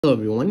Hello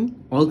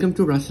everyone, welcome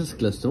to Rashel's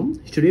classroom.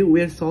 Today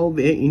we are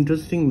solving an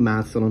interesting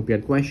maths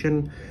Olympiad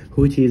question,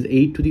 which is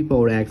 8 to the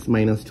power x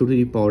minus 2 to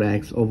the power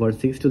x over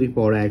 6 to the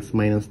power x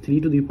minus 3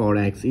 to the power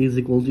x is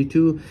equal to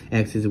 2.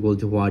 X is equal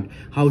to what?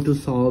 How to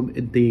solve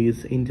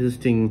this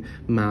interesting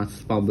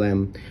maths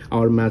problem?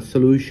 Our math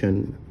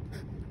solution,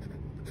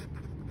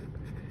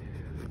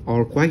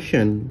 our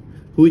question,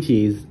 which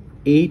is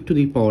 8 to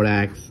the power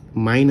x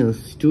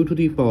minus 2 to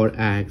the power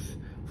x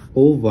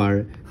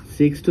over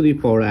 6 to the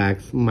power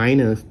x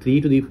minus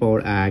 3 to the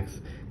power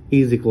x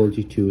is equal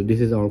to 2. This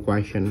is our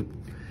question.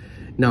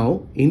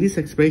 Now in this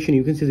expression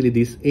you can see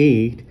this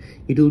 8,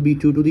 it will be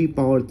 2 to the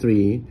power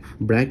 3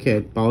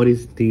 bracket power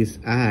is this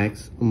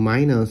x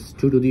minus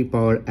 2 to the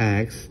power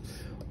x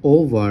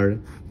over,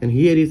 and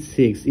here is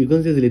 6, you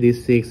can see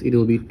this 6, it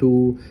will be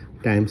 2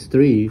 times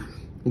 3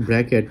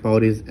 bracket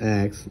power is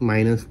x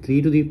minus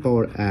 3 to the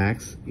power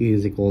x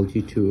is equal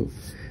to 2.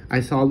 I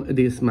solved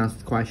this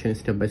math question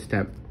step by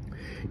step.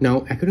 Now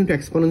according to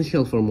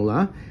exponential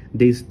formula,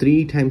 this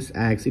 3 times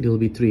x, it will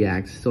be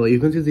 3x. So you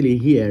can see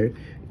here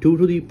 2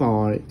 to the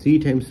power 3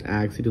 times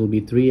x, it will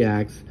be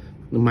 3x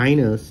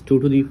minus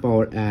 2 to the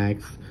power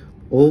x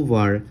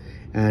over,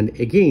 and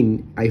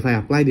again if I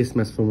apply this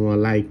math formula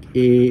like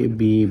a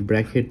b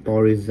bracket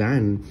power is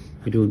n,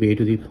 it will be a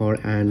to the power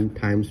n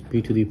times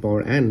b to the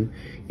power n.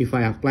 If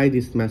I apply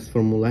this math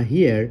formula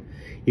here,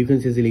 you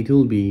can see it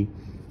will be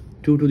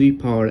 2 to the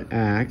power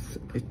x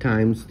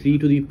times 3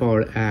 to the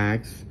power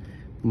x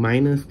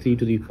minus 3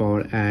 to the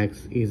power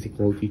x is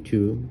equal to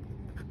 2.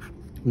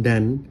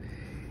 Then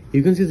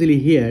you can see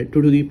here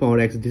 2 to the power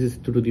x, this is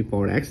 2 to the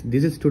power x,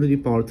 this is 2 to the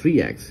power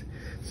 3x.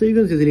 So you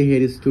can see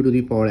here is 2 to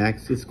the power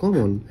x is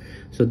common.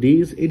 So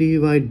this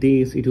divide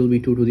this, it will be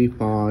 2 to the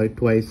power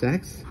twice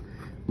x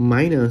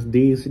minus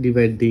this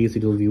divide this,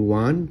 it will be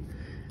 1.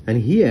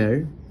 And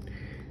here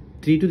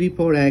 3 to the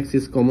power x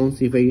is common.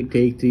 So if I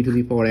take 3 to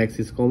the power x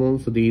is common,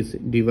 so this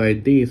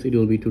divide this, it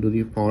will be 2 to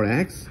the power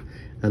x,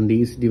 and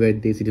this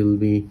divide this, it will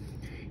be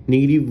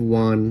negative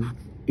 1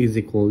 is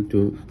equal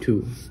to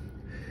 2.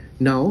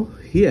 Now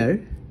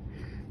here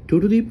 2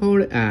 to the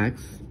power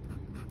x,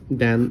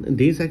 then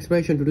this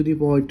expression 2 to the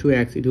power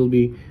 2x, it will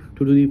be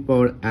 2 to the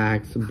power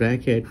x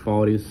bracket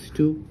power is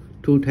 2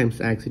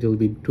 times x, it will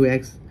be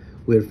 2x.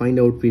 We'll find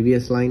out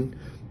previous line.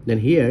 Then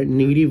here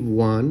negative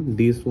 1,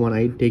 this one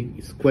I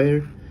take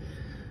square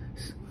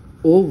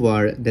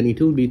over, then it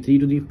will be 3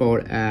 to the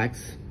power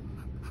x.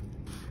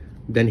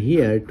 Then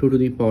here 2 to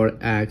the power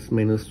x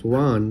minus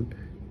 1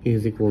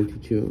 is equal to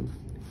 2.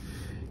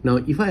 Now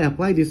if I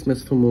apply this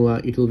math formula,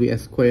 it will be a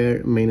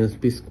square minus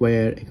b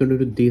square. According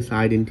to this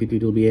identity,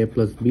 it will be a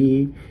plus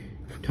b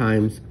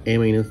times a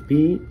minus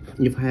b.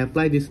 If I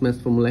apply this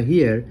math formula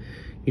here,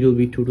 it will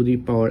be 2 to the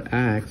power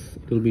x,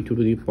 it will be 2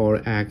 to the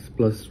power x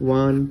plus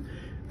 1,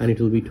 and it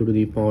will be 2 to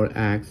the power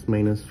x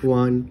minus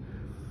 1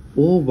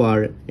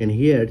 over, and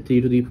here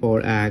 3 to the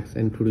power x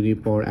and 2 to the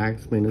power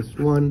x minus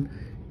 1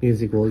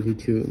 is equal to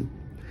 2.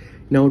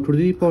 Now 2 to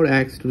the power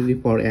x, 2 to the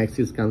power x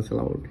is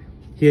cancelled out.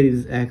 Here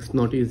is x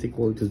not is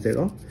equal to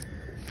 0.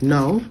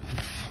 Now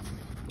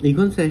you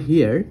can say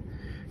here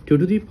 2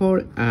 to the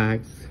power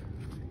x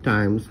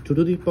times 2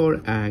 to the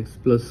power x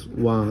plus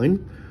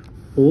 1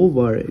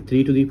 over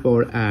 3 to the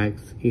power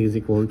x is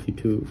equal to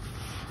 2.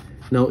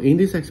 Now in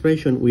this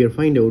expression we are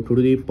find out 2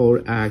 to the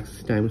power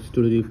x times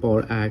 2 to the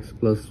power x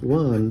plus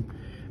 1,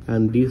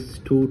 and this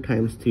 2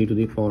 times 3 to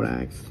the power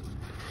x.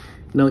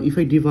 Now if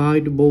I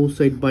divide both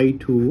sides by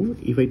 2,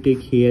 if I take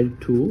here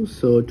 2,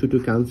 so 2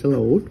 to cancel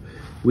out,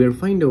 we will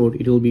find out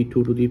it will be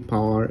 2 to the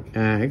power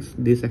x,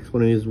 this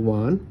exponent is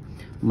 1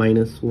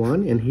 minus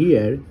 1, and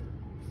here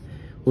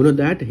we know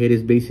that here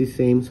is base is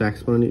same, so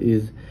exponent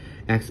is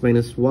x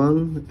minus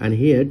 1, and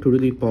here 2 to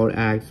the power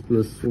x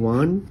plus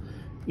 1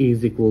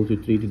 is equal to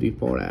 3 to the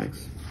power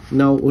x.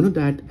 Now we know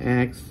that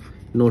x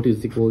not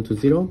is equal to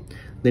 0,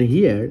 then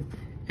here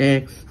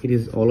x, it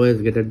is always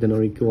greater than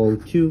or equal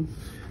to.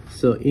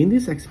 So in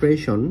this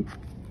expression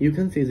you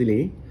can see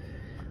easily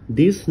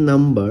this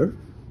number,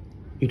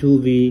 it will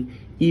be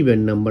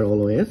even number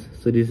always,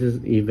 so this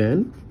is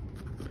even,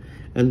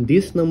 and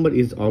this number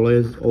is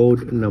always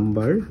odd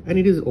number, and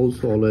it is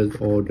also always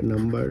odd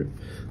number.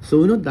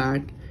 So we know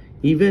that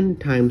even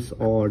times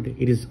odd,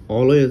 it is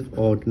always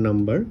odd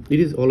number, it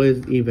is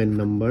always even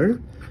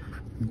number,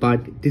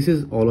 but this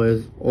is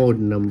always odd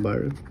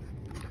number,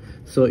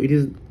 so it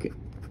is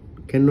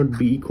cannot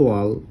be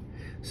equal.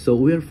 So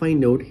we will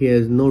find out here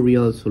is no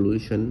real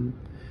solution.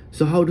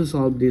 So how to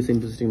solve this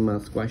interesting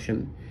math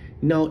question?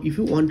 Now if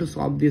you want to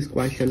solve this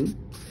question,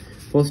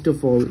 first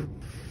of all,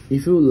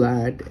 if you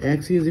let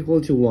x is equal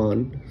to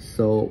 1,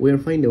 so we will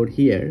find out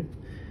here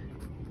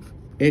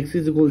x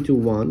is equal to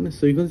 1,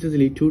 so you can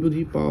see 2 to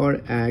the power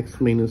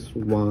x minus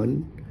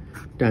 1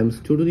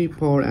 times 2 to the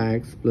power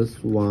x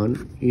plus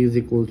 1 is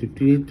equal to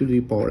 3 to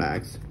the power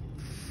x.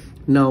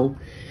 Now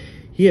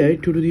here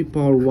 2 to the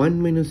power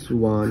 1 minus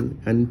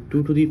 1 and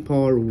 2 to the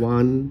power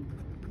 1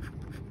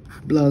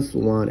 plus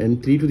 1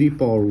 and 3 to the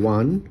power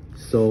 1,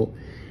 so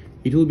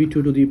it will be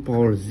 2 to the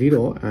power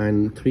 0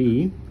 and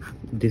 3,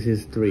 this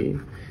is 3,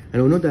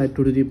 and we know that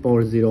 2 to the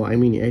power 0, I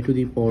mean a to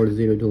the power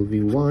 0, it will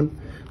be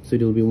 1. So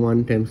it will be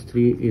 1 times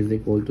 3 is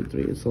equal to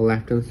 3. So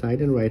left hand side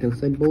and right hand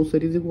side both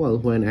side is equal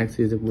when x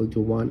is equal to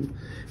 1.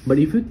 But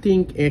if you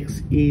think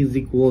x is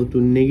equal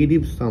to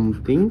negative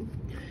something,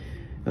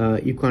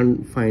 you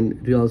can't find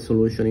real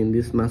solution in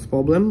this math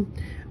problem.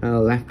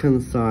 Left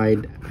hand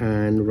side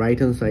and right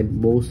hand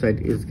side both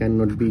sides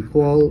cannot be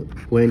equal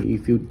when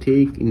if you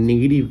take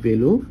negative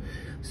value.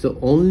 So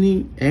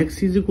only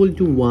x is equal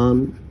to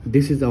 1.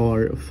 This is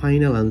our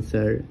final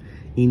answer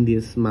in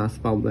this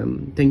math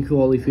problem. Thank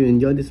you all. If you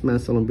enjoyed this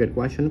math Olympiad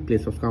question,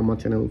 please subscribe my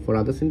channel for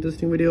others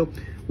interesting video.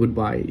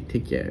 Goodbye,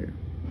 take care.